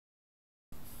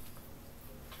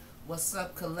What's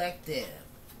up, collective?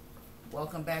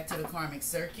 Welcome back to the Karmic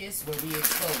Circus, where we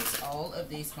expose all of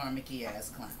these karmic-y ass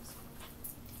clowns.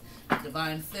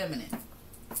 Divine Feminine,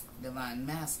 Divine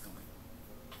Masculine.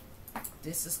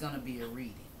 This is going to be a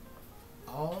reading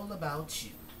all about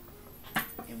you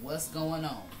and what's going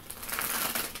on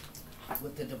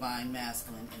with the Divine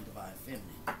Masculine and Divine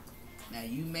Feminine. Now,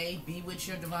 you may be with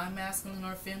your Divine Masculine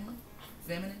or Feminine.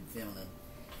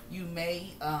 You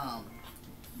may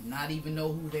not even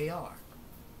know who they are.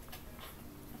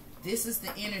 This is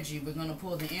the energy. We're going to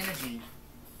pull the energy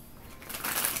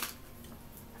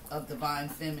of Divine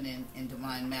Feminine and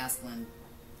Divine Masculine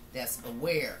that's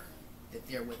aware that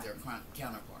they're with their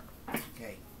counterpart.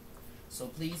 Okay? So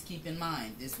please keep in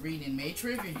mind, this reading may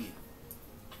trigger you.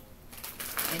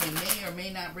 And it may or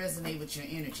may not resonate with your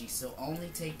energy. So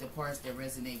only take the parts that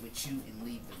resonate with you and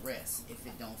leave the rest. If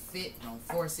it don't fit, don't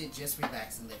force it. Just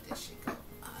relax and let that shit go.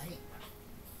 Alright?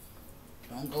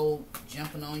 Don't go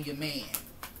jumping on your man.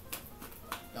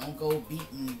 Don't go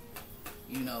beating,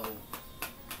 your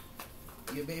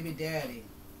baby daddy.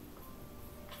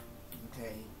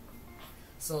 Okay?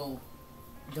 So,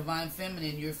 Divine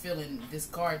Feminine, you're feeling, this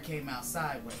card came out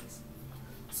sideways.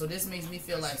 So this makes me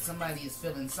feel like somebody is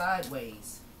feeling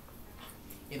sideways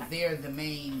if they're the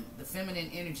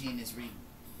feminine energy in this reading.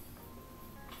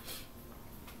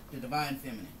 The Divine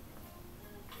Feminine.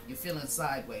 You're feeling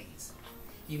sideways.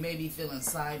 You may be feeling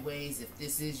sideways if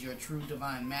this is your true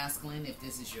Divine Masculine, if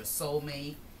this is your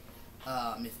soulmate,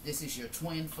 if this is your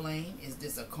twin flame. Is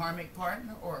this a karmic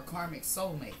partner or a karmic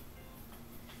soulmate?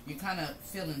 You're kind of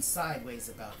feeling sideways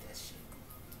about that shit.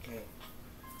 Okay?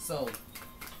 So,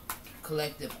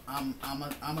 collective, I'm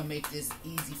gonna make this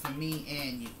easy for me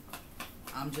and you.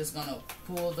 I'm just gonna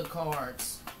pull the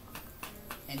cards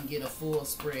and get a full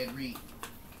spread read.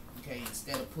 Okay,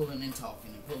 instead of pulling and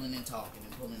talking and pulling and talking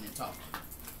and pulling and talking.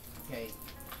 Okay,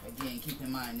 again, keep in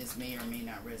mind this may or may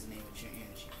not resonate with your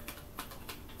energy.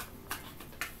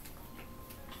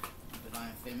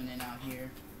 Divine Feminine out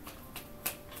here.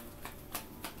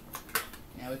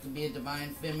 Now it can be a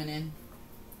Divine Feminine.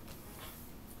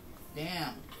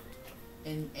 Damn.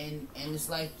 And it's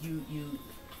like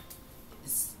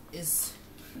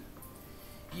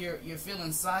you're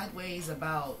feeling sideways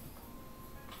about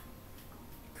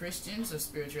Christians or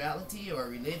spirituality or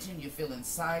religion. You're feeling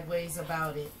sideways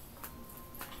about it.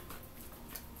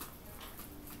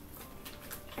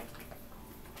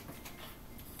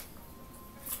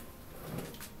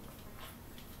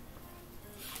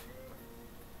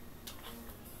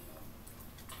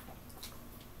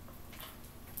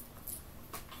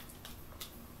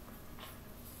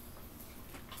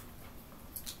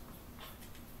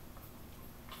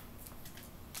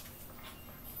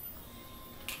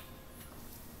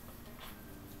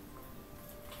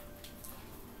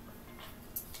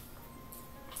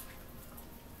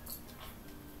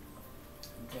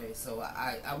 Okay, so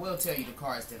I will tell you the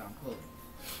cards that I'm pulling.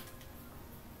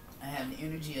 I have the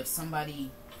energy of somebody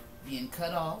being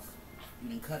cut off. You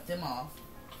done cut them off.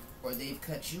 Or they've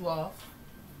cut you off.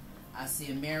 I see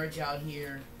a marriage out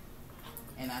here.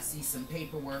 And I see some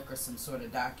paperwork or some sort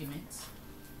of documents.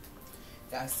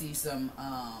 I see some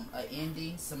an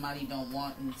ending. Somebody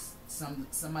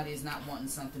is not wanting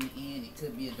something to end. It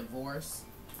could be a divorce.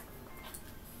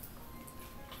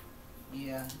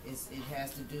 Yeah, it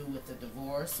has to do with a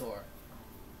divorce, or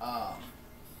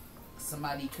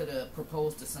somebody could have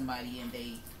proposed to somebody and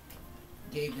they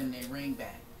gave them their ring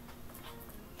back.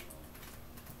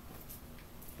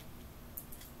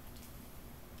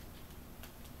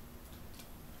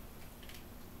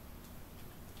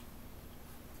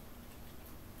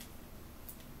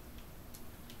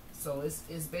 So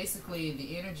it's basically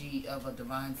the energy of a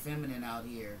Divine Feminine out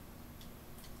here.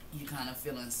 You kind of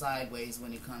feeling sideways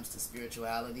when it comes to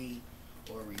spirituality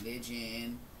or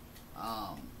religion,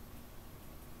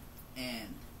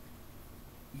 and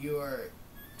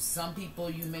some people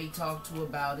you may talk to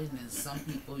about it, and some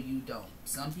people you don't.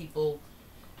 Some people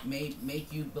may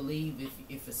make you believe,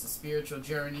 if it's a spiritual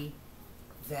journey,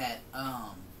 that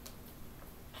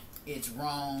it's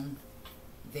wrong.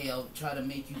 They'll try to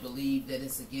make you believe that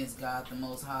it's against God the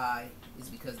Most High. It's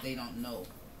because they don't know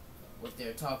what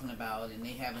they're talking about and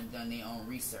they haven't done their own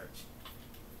research.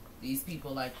 These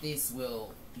people like this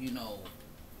will,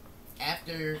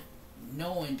 after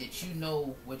knowing that you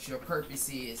know what your purpose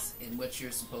is and what you're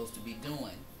supposed to be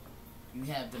doing, you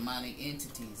have demonic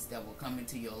entities that will come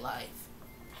into your life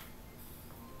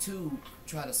to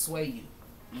try to sway you,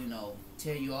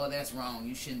 tell you, oh, that's wrong,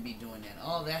 you shouldn't be doing that,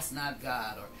 oh, that's not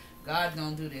God, or God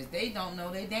don't do this. They don't know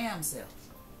their damn self.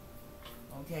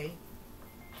 Okay?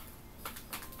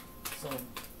 So,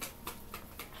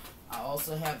 I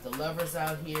also have the Lovers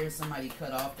out here. Somebody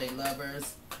cut off their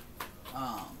lovers.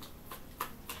 And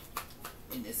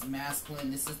it's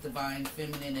masculine. This is divine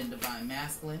feminine and divine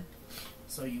masculine.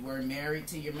 So you were married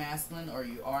to your masculine, or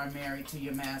you are married to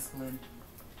your masculine.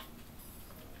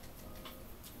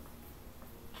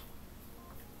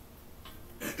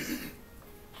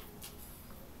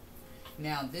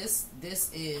 Now this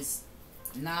is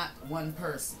not one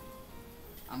person.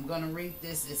 I'm going to read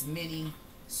this as many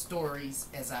stories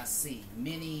as I see.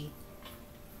 Many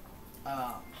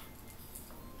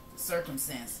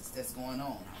circumstances that's going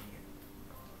on out here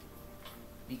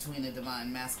between the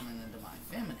divine masculine and divine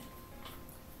feminine.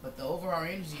 But the overall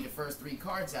energy, the first 3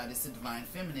 cards out, is the divine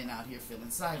feminine out here feeling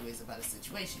sideways about a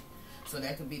situation. So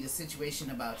that could be the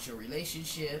situation about your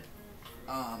relationship.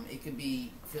 It could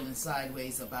be feeling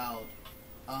sideways about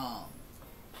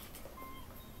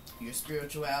your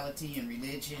spirituality and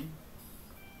religion.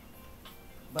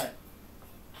 But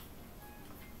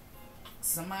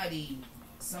somebody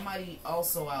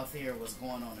also out there was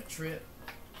going on a trip.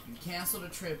 You canceled a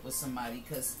trip with somebody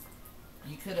because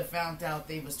you could have found out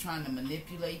they was trying to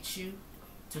manipulate you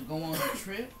to go on a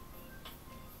trip.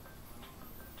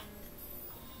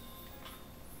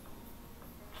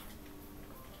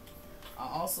 I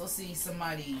also see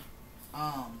somebody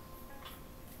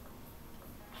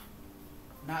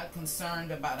not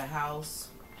concerned about a house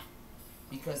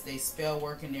because they spell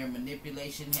work and their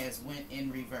manipulation has went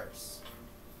in reverse.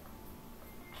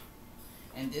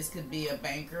 And this could be a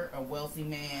banker, a wealthy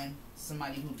man,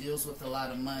 somebody who deals with a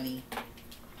lot of money.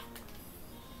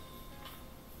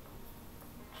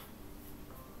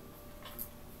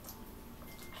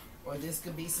 Or this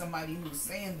could be somebody who's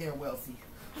saying they're wealthy.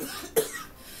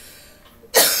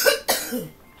 Time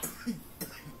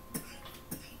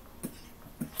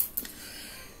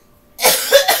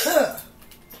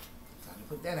to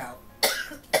put that out.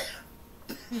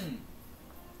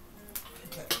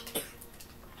 Okay.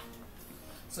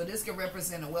 So this could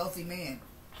represent a wealthy man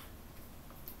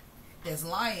that's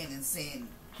lying and saying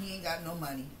he ain't got no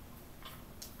money,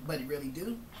 but he really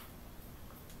do.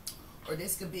 Or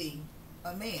this could be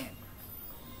a man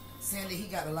saying that he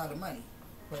got a lot of money,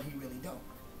 but he really don't.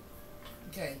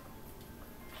 Okay.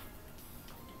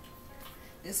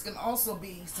 This can also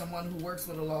be someone who works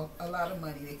with a lot of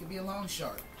money. They could be a loan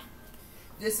shark.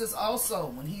 This is also,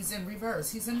 when he's in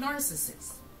reverse, he's a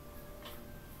narcissist.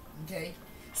 Okay?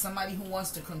 Somebody who wants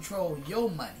to control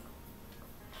your money.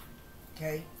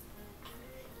 Okay?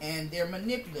 And they're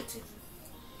manipulative.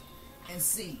 And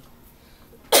see,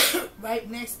 right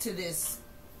next to this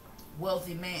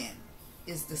wealthy man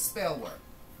is the spell work.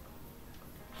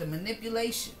 The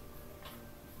manipulation.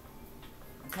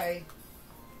 Okay?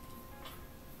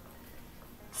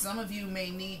 Some of you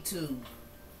may need to,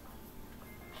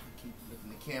 I keep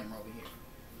looking at the camera over here.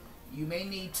 You may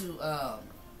need to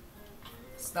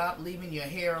stop leaving your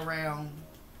hair around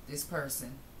this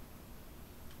person.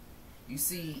 You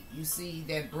see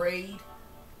that braid?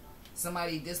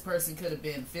 This person could have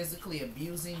been physically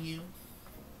abusing you.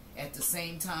 At the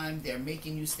same time, they're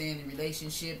making you stay in a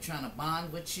relationship, trying to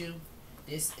bond with you.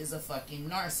 This is a fucking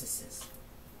narcissist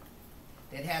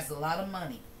that has a lot of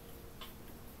money.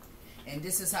 And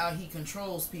this is how he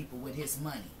controls people with his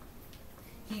money.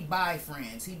 He buy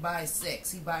friends. He buy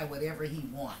sex. He buy whatever he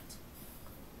want.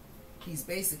 He's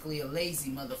basically a lazy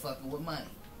motherfucker with money.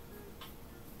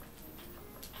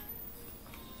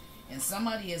 And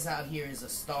somebody is out here is a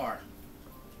star.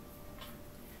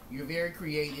 You're very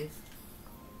creative.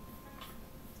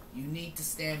 You need to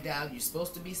stand out. You're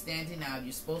supposed to be standing out.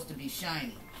 You're supposed to be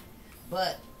shining.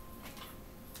 But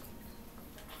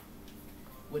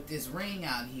with this ring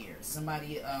out here,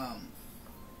 somebody,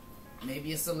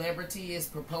 maybe a celebrity is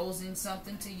proposing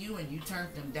something to you and you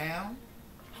turned them down.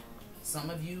 Some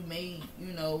of you may,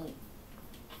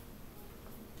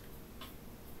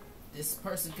 this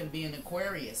person could be an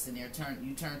Aquarius and you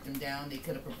turned them down. They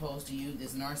could have proposed to you.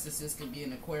 This narcissist could be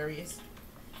an Aquarius.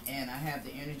 And I have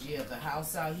the energy of the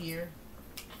house out here.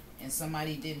 And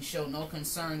somebody didn't show no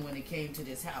concern when it came to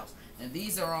this house. And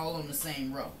these are all on the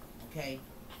same row, okay?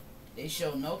 They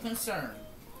show no concern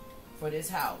for this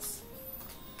house.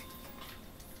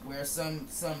 Where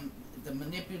the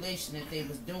manipulation that they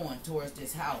was doing towards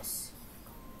this house,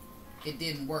 it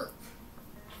didn't work.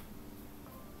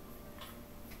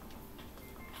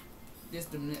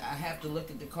 I have to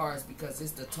look at the cards because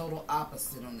it's the total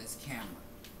opposite on this camera.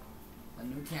 A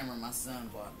new camera my son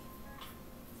bought me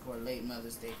for a late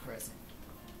Mother's Day present.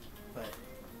 But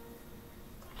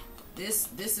this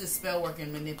is spell work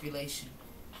and manipulation.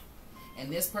 And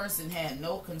this person had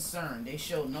no concern. They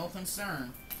showed no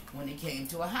concern when it came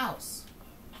to a house.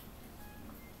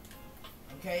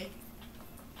 Okay?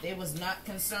 They was not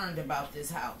concerned about this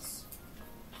house.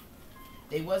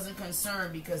 They wasn't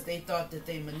concerned because they thought that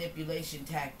their manipulation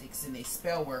tactics and their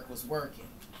spell work was working.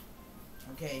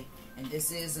 Okay? And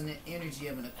this is an energy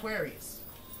of an Aquarius.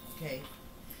 Okay?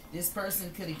 This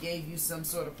person could have gave you some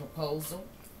sort of proposal.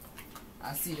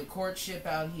 I see the courtship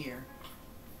out here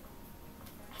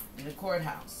in the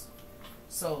courthouse.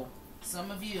 So, some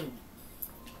of you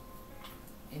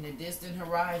in the distant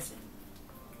horizon,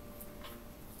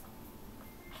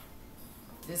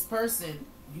 this person,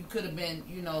 you could have been,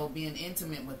 you know, being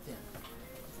intimate with them.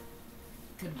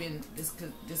 Could have been, this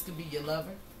could be your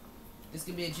lover. This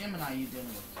could be a Gemini you're dealing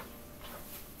with.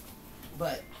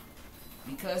 But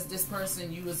because this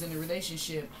person you was in a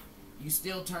relationship, you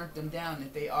still turned them down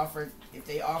if they offered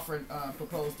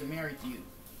proposed to marry you.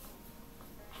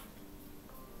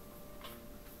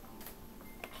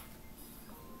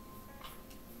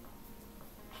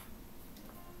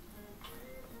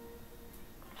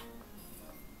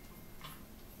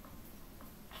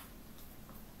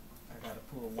 I gotta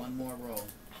pull one more roll.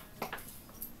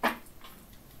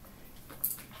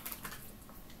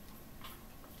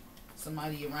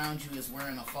 Somebody around you is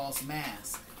wearing a false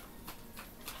mask.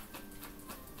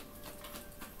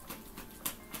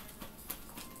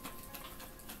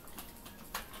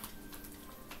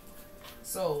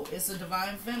 So, it's a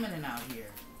divine feminine out here.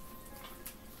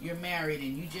 You're married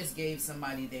and you just gave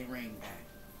somebody their ring back.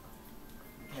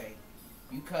 Okay?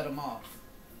 You cut them off.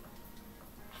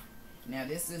 Now,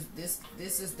 this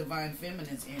is divine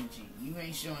feminine's energy. You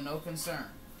ain't showing no concern.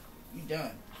 You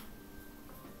done.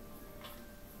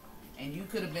 And you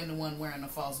could have been the one wearing a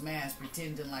false mask,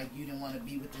 pretending like you didn't want to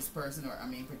be with this person, or, I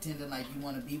mean, pretending like you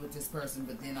want to be with this person,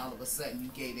 but then all of a sudden you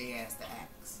gave their ass the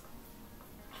axe.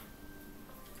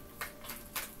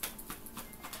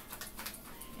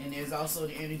 And there's also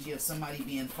the energy of somebody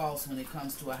being false when it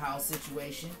comes to a house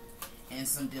situation, and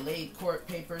some delayed court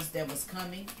papers that was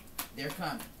coming, they're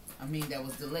coming. I mean, that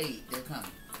was delayed, they're coming.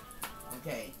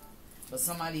 Okay? But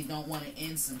somebody don't want to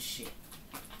end some shit.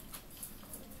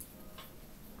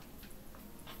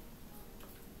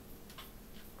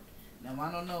 Now,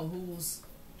 I don't know whose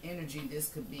energy this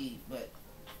could be, but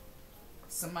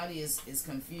somebody is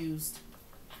confused.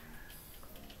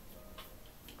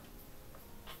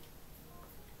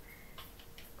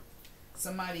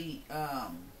 Somebody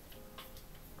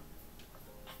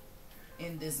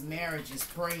in this marriage is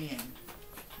praying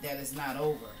that it's not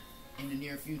over in the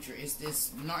near future. It's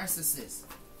this narcissist.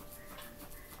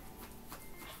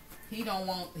 He don't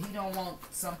want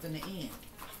something to end.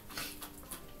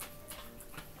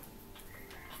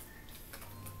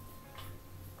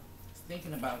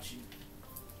 Thinking about you.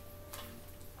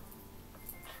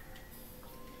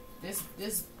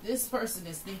 This person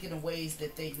is thinking of ways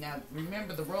that they, now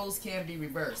remember, the roles can be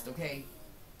reversed, okay?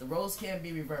 The roles can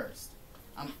be reversed.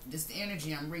 This the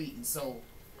energy I'm reading. So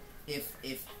if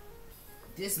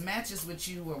this matches with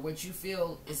you, or what you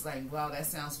feel is like, wow, that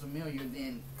sounds familiar,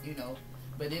 then, you know,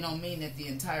 but it don't mean that the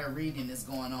entire reading is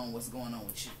going on what's going on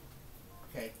with you.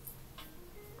 Okay?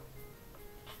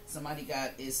 Somebody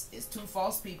got is two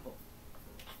false people.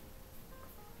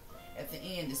 At the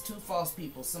end, it's two false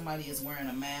people. Somebody is wearing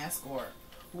a mask, or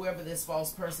whoever this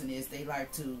false person is, they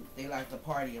like to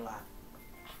party a lot.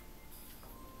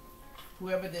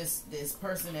 Whoever this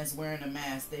person that's wearing a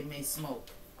mask, they may smoke.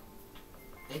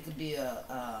 They could be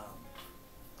a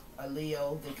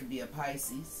Leo. They could be a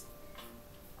Pisces.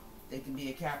 They could be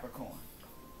a Capricorn.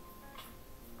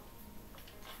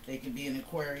 They could be an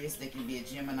Aquarius. They could be a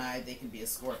Gemini. They could be a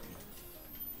Scorpion.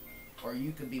 Or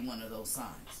you could be one of those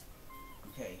signs.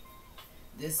 Okay.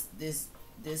 This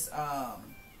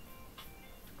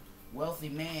wealthy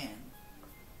man,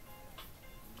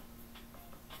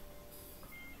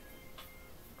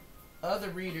 other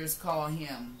readers call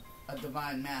him a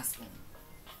divine masculine.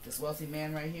 This wealthy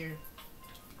man right here,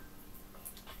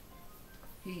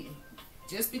 he,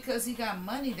 just because he got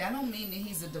money, that don't mean that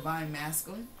he's a divine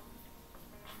masculine.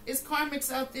 It's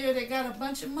karmics out there that got a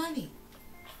bunch of money.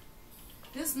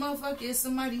 This motherfucker is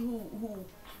somebody who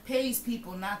pays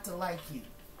people not to like you.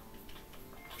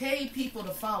 Pay people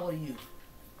to follow you.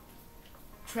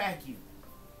 Track you.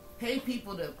 Pay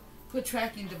people to put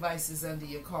tracking devices under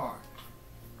your car.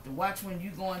 To watch when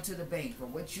you go into the bank, or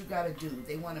what you got to do.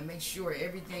 They want to make sure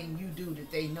everything you do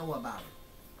that they know about it.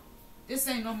 This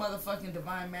ain't no motherfucking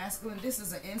divine masculine. This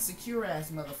is an insecure ass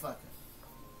motherfucker.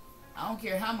 I don't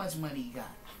care how much money he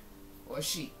got. Or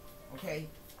she. Okay?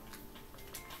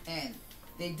 And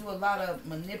they do a lot of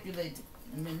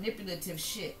manipulative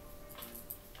shit.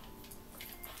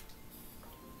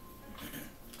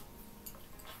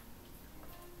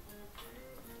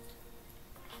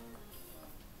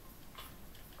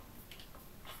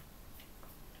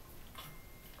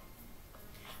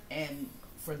 And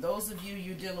for those of you,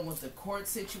 you're dealing with the court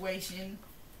situation,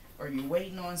 or you're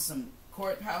waiting on some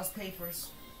courthouse papers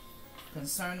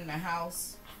concerning a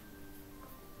house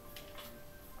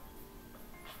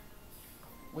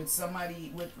with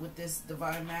somebody with this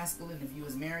divine masculine, if you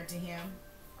was married to him,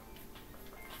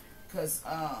 because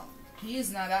he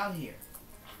is not out here.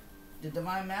 The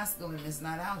divine masculine is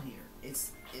not out here.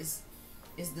 It's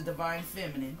the divine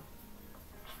feminine.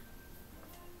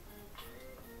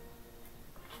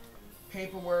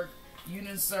 Paperwork, you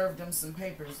done served them some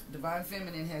papers. Divine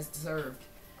feminine has served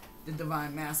the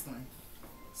divine masculine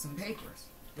some papers,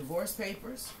 divorce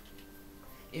papers.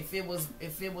 If it was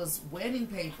wedding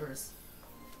papers,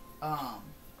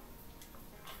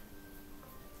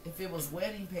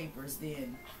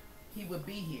 then he would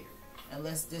be here,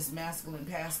 unless this masculine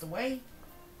passed away.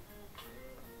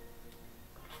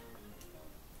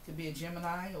 Could be a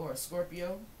Gemini or a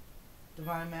Scorpio,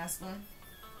 divine masculine.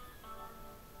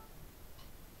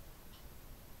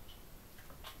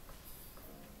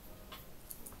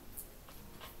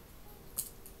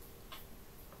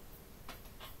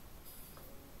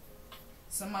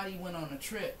 Somebody went on a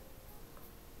trip,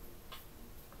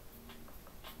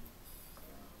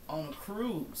 on a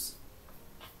cruise.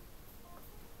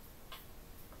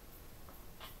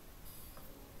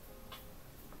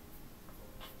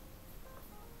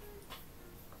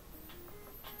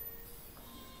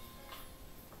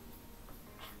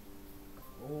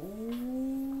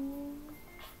 Oh,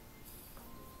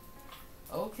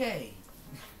 okay.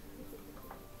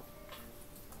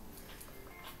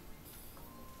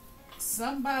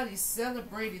 Somebody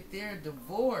celebrated their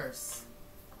divorce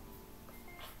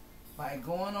by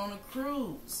going on a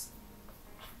cruise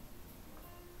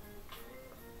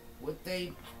with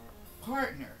a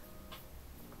partner.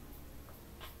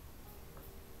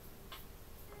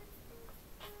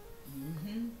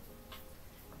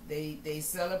 They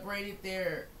celebrated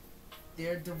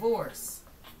their divorce.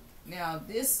 Now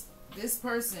this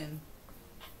person,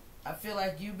 I feel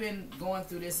like you've been going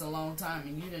through this a long time,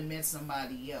 and you done met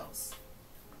somebody else,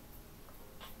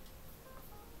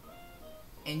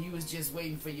 and you was just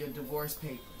waiting for your divorce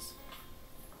papers,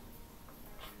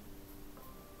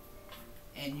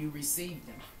 and you received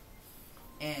them,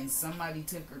 and somebody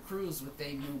took a cruise with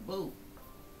their new boo.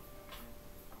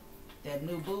 That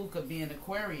new boo could be an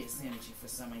Aquarius energy for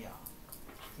some of y'all.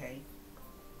 Okay?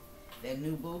 That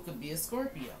new boo could be a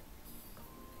Scorpio.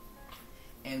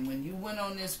 And when you went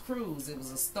on this cruise, it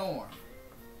was a storm.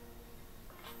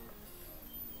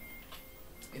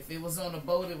 If it was on a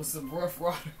boat, it was some rough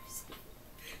waters.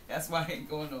 That's why I ain't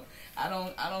going on. I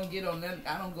don't get on none.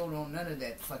 I don't go on none of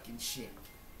that fucking shit.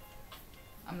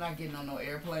 I'm not getting on no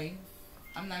airplane.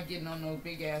 I'm not getting on no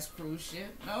big ass cruise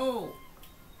ship. No.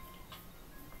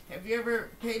 Have you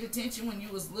ever paid attention when you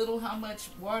was little how much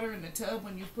water in the tub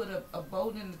when you put a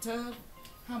boat in the tub?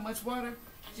 How much water?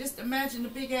 Just imagine the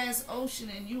big ass ocean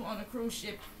and you on a cruise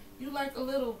ship. You like a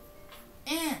little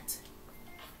ant.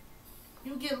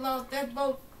 You get lost. That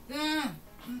boat,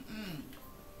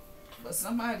 But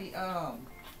somebody,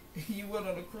 you went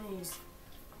on a cruise.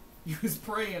 You was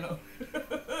praying on.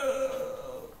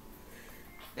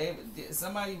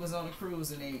 Somebody was on a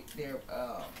cruise and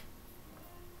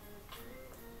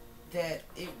that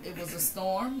it was a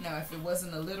storm. Now, if it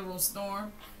wasn't a literal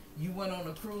storm, you went on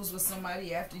a cruise with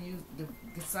somebody after you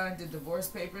signed the divorce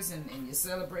papers and you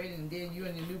celebrated, and then you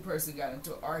and the new person got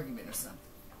into an argument or something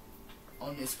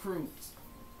on this cruise.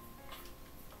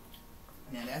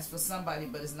 Now, that's for somebody,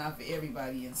 but it's not for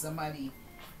everybody. And somebody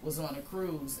was on a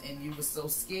cruise and you was so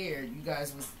scared. You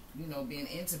guys was, being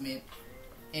intimate,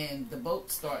 and the boat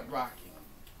started rocking.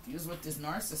 You was with this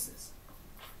narcissist.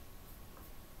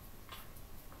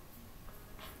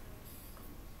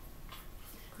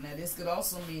 Now, this could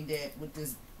also mean that with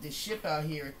this ship out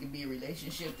here, it could be a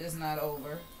relationship that's not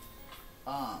over.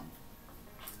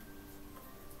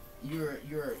 You're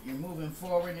moving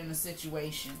forward in a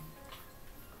situation,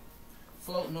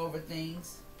 floating over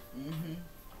things.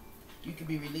 You could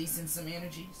be releasing some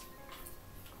energies.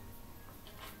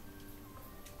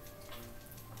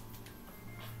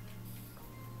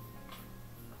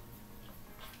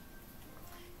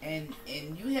 And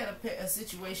you had a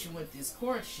situation with this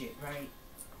court shit, right?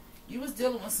 You was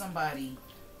dealing with somebody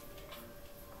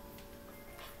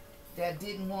that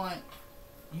didn't want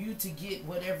you to get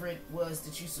whatever it was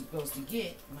that you're supposed to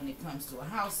get when it comes to a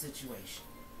house situation.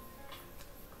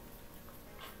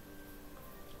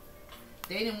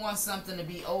 They didn't want something to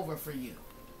be over for you.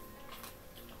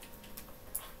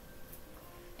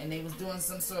 And they was doing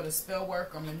some sort of spell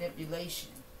work or manipulation.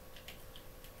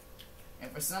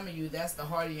 And for some of you, that's the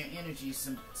heart of your energy.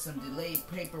 Some delayed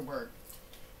paperwork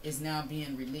is now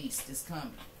being released. It's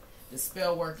coming. the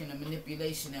spell work and the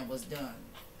manipulation that was done.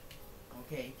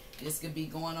 Okay, this could be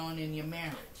going on in your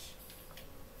marriage.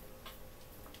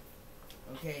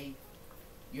 Okay,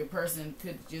 your person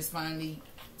could just finally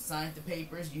sign the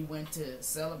papers. You went to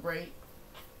celebrate.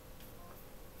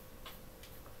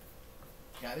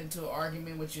 Got into an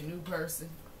argument with your new person.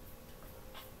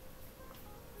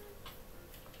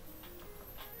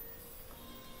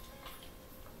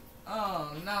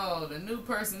 Oh no, the new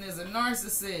person is a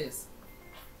narcissist.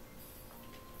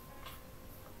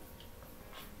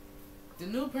 The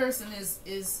new person is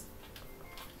if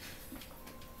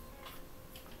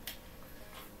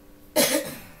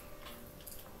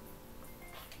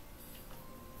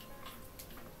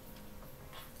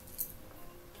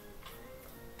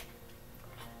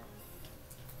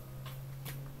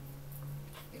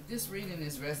this reading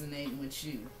is resonating with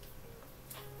you,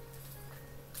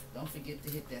 don't forget to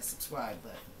hit that subscribe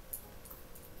button.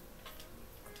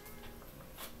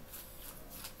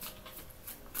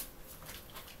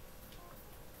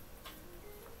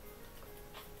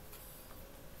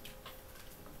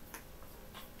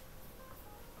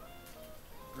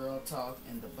 Girl talk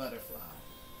and the butterfly.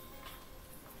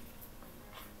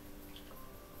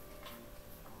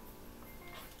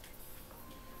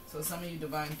 So some of you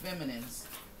divine feminines,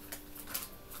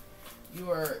 you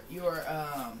are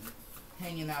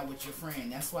hanging out with your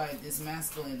friend. That's why this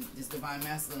divine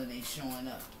masculine ain't showing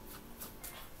up.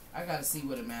 I gotta see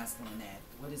what a masculine at.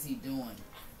 What is he doing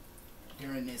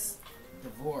during this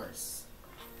divorce?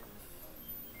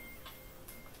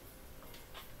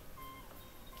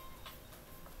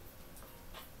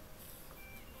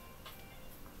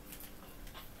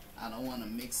 I don't want to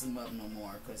mix them up no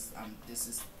more because this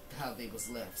is how they was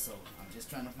left. So I'm just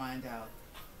trying to find out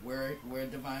where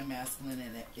divine masculine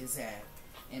is at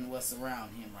and what's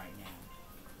around him right now.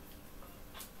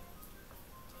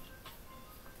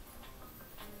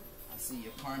 I see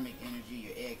your karmic energy,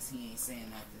 your ex, he ain't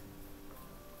saying nothing.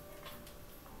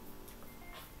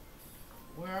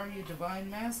 Where are you, divine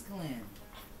masculine?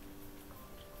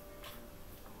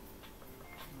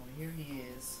 Oh, here he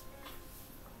is.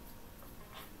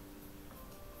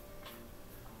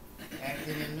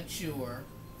 Acting immature.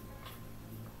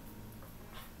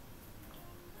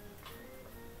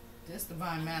 This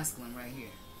divine masculine right here.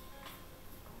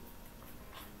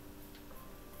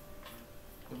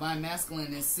 Divine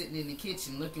masculine is sitting in the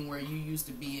kitchen looking where you used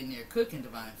to be in there cooking,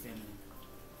 divine feminine.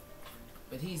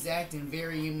 But he's acting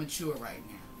very immature right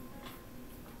now.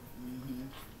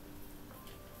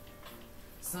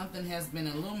 Something has been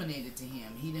illuminated to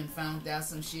him. He done found out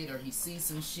some shit, or he sees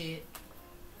some shit.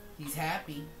 He's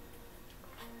happy.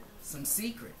 Some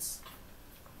secrets.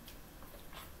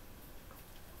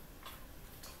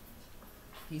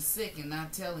 He's sick and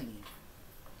not telling you.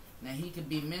 Now he could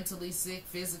be mentally sick,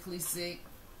 physically sick,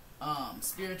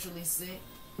 spiritually sick,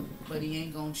 but he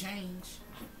ain't gonna change.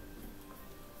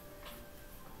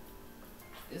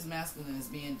 This masculine is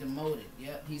being demoted.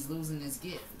 Yep, he's losing his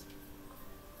gift.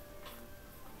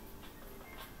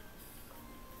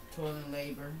 Toil and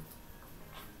labor.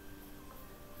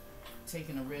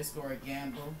 Taking a risk or a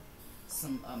gamble.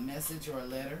 A message or a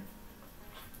letter.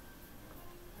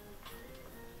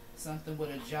 Something with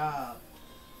a job.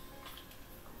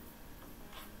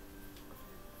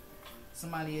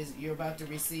 You're about to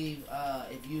receive,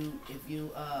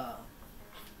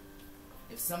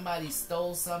 if somebody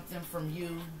stole something from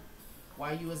you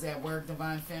while you was at work,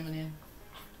 divine feminine,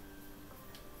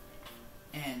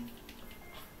 and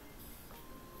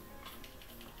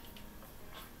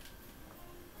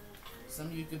some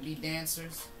of you could be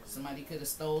dancers. Somebody could have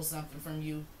stole something from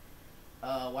you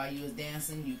while you was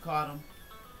dancing. You caught them.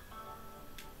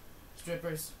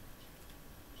 Strippers.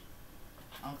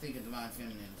 I don't think of divine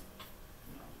feminine.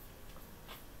 No.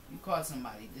 You caught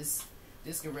somebody. This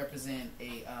could represent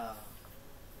a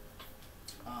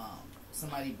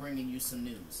somebody bringing you some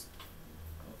news.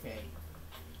 Okay,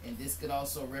 and this could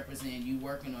also represent you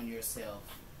working on yourself.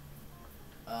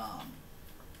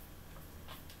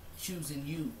 Choosing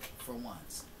you for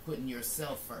once. Putting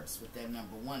yourself first with that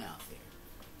number 1 out there.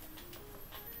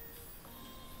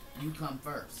 You come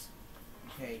first.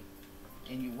 Okay?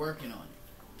 And you're working on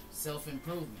it.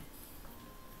 Self-improvement.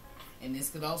 And this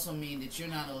could also mean that you're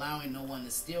not allowing no one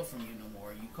to steal from you no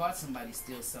more. You caught somebody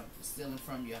stealing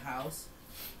from your house.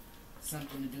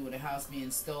 Something to do with a house being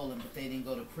stolen, but they didn't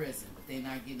go to prison. But they're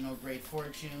not getting no great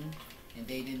fortune, and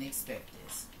they didn't expect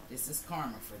this. This is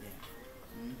karma for them.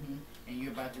 And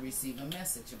you're about to receive a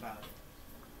message about it.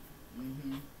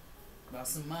 About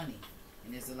some money.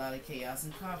 And there's a lot of chaos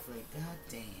and conflict. God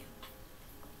damn.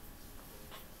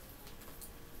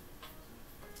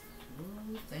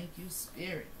 Ooh, thank you,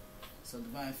 Spirit. So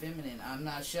Divine Feminine, I'm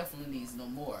not shuffling these no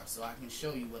more, so I can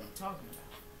show you what I'm talking about.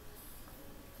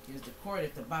 Here's the Court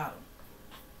at the bottom.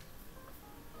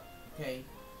 Okay?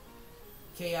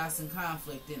 Chaos and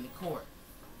conflict in the Court.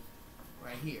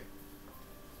 Right here.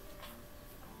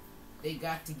 They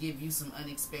got to give you some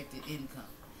unexpected income.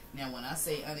 Now, when I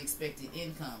say unexpected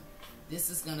income, this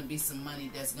is going to be some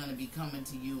money that's going to be coming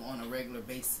to you on a regular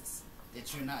basis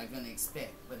that you're not going to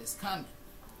expect, but it's coming.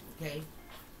 Okay?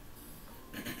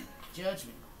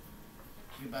 Judgment.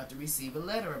 You're about to receive a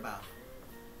letter about it.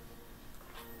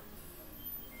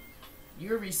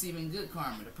 You're receiving good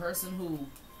karma. The person who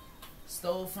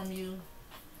stole from you,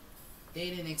 they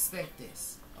didn't expect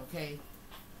this. Okay?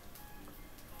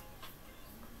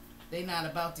 They're not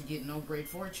about to get no great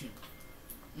fortune.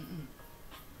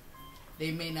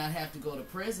 They may not have to go to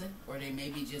prison, or they may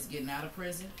be just getting out of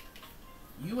prison.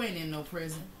 You ain't in no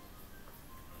prison.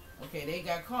 Okay, they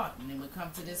got caught and they would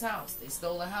come to this house. They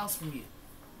stole a house from you.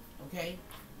 Okay?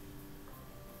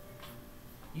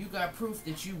 You got proof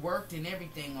that you worked and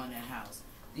everything on that house.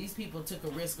 These people took a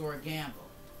risk or a gamble.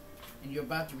 And you're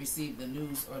about to receive the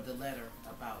news or the letter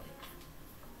about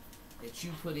it. That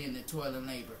you put in the toil and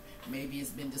labor. Maybe it's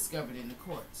been discovered in the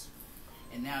courts.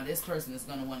 And now this person is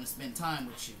going to want to spend time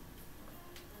with you.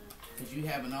 Because you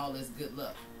having all this good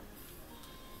luck.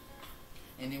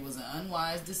 And it was an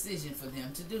unwise decision for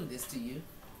them to do this to you.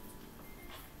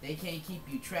 They can't keep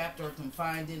you trapped or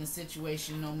confined in a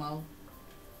situation no more.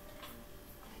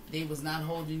 They was not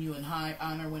holding you in high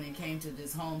honor when it came to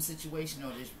this home situation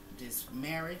or this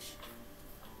marriage.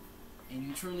 And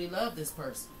you truly love this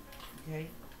person. Okay?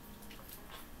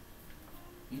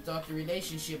 You thought the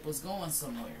relationship was going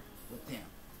somewhere with them.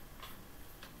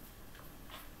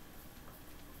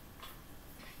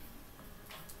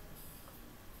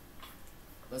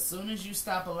 But as soon as you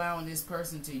stop allowing this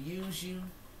person to use you,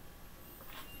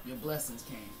 your blessings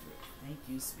came through. Thank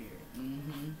you, Spirit.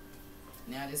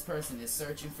 Now this person is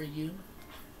searching for you.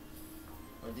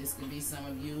 Or this could be some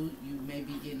of you. You may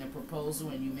be getting a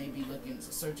proposal and you may be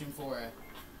searching for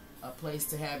a place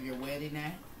to have your wedding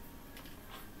at.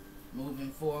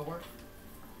 Moving forward.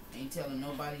 Ain't telling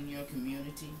nobody in your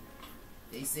community.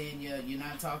 They saying you're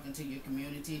not talking to your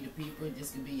community, the people.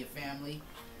 This could be your family.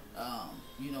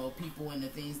 You know, people and the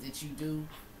things that you do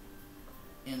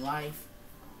in life,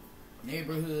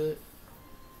 neighborhood,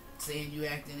 saying you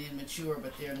acting immature,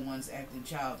 but they're the ones acting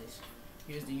childish.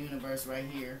 Here's the universe right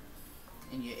here,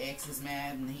 and your ex is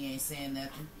mad and he ain't saying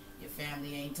nothing. Your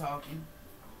family ain't talking.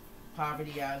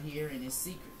 Poverty out here, and it's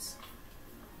secrets.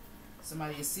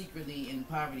 Somebody is secretly in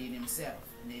poverty themselves,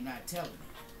 and they're not telling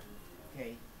it.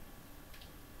 Okay?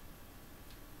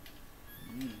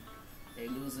 They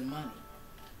losing money.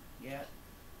 Yep.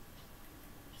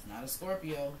 It's not a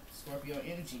Scorpio. Scorpio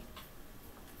energy.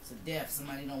 It's a death.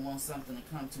 Somebody don't want something to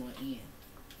come to an end.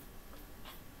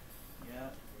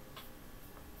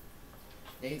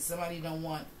 Yep. Somebody don't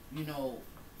want, you know,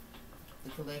 the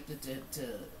collective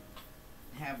to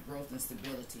have growth and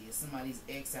stability. It's somebody's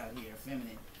ex out here,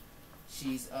 feminine.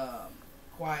 She's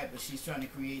quiet, but she's trying to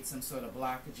create some sort of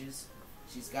blockages.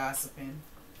 She's gossiping.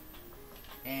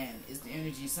 And it's the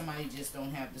energy, somebody just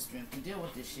don't have the strength to deal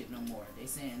with this shit no more. They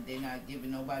saying they're not giving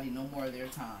nobody no more of their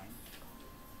time.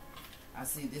 I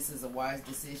see this is a wise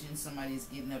decision. Somebody's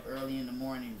getting up early in the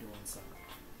morning doing something.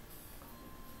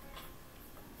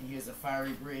 And here's a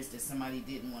fiery bridge that somebody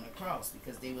didn't want to cross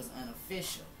because they was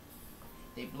unofficial.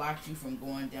 They blocked you from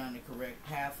going down the correct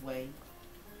pathway.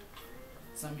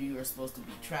 Some of you are supposed to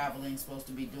be traveling, supposed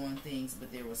to be doing things,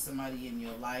 but there was somebody in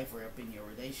your life or up in your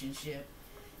relationship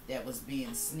that was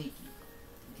being sneaky.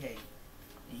 Okay.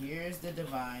 And here's the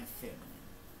Divine Feminine.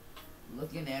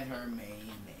 Looking at her main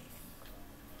man.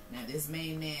 Now this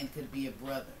main man could be a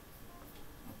brother.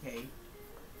 Okay.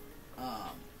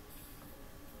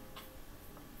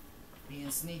 Being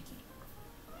sneaky.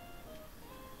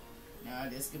 Now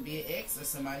this could be an ex or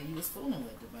somebody you was fooling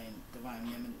with.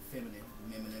 Divine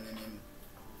Feminine.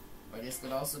 Or this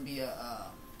could also be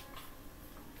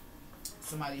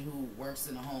somebody who works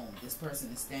in a home. This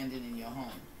person is standing in your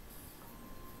home.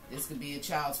 This could be a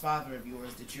child's father of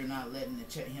yours that you're not letting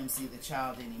him see the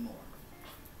child anymore.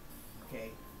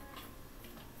 Okay.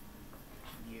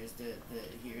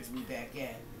 Here's we back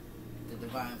at the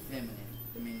Divine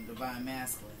Feminine. Divine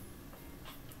Masculine.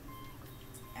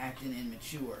 Acting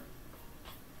immature.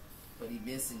 But he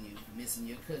missing you. Missing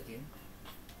your cooking.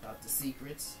 About the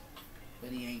secrets. But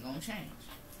he ain't gonna change.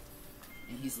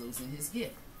 And he's losing his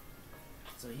gift.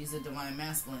 So he's a Divine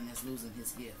Masculine that's losing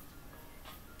his gift.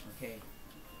 Okay?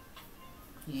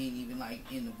 He ain't even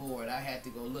like in the board. I had to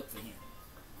go look for him.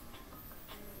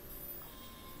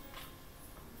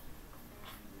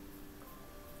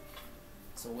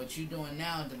 So what you doing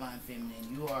now, Divine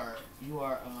Feminine,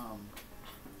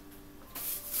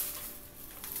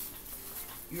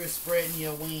 you're spreading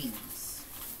your wings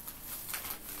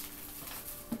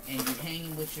and you're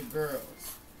hanging with your girls.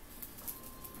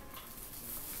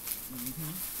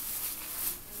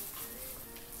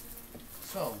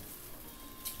 So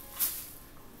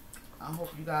I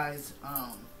hope you guys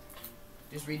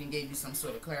this reading gave you some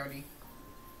sort of clarity.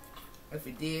 If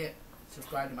it did,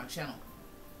 subscribe to my channel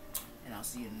and I'll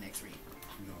see you in the next read.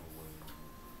 No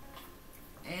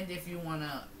way. And if you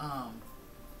wanna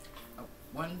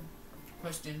one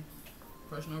question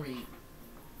personal read,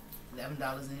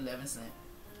 $11.11.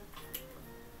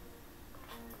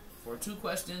 For 2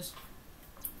 questions,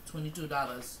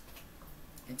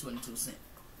 $22.22.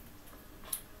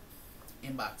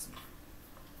 Inbox me.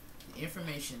 The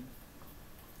information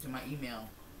to my email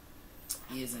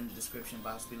is in the description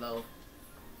box below,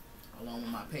 along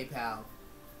with my PayPal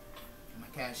and my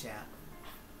Cash App,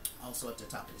 also at the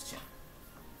top of this channel.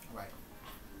 Alright.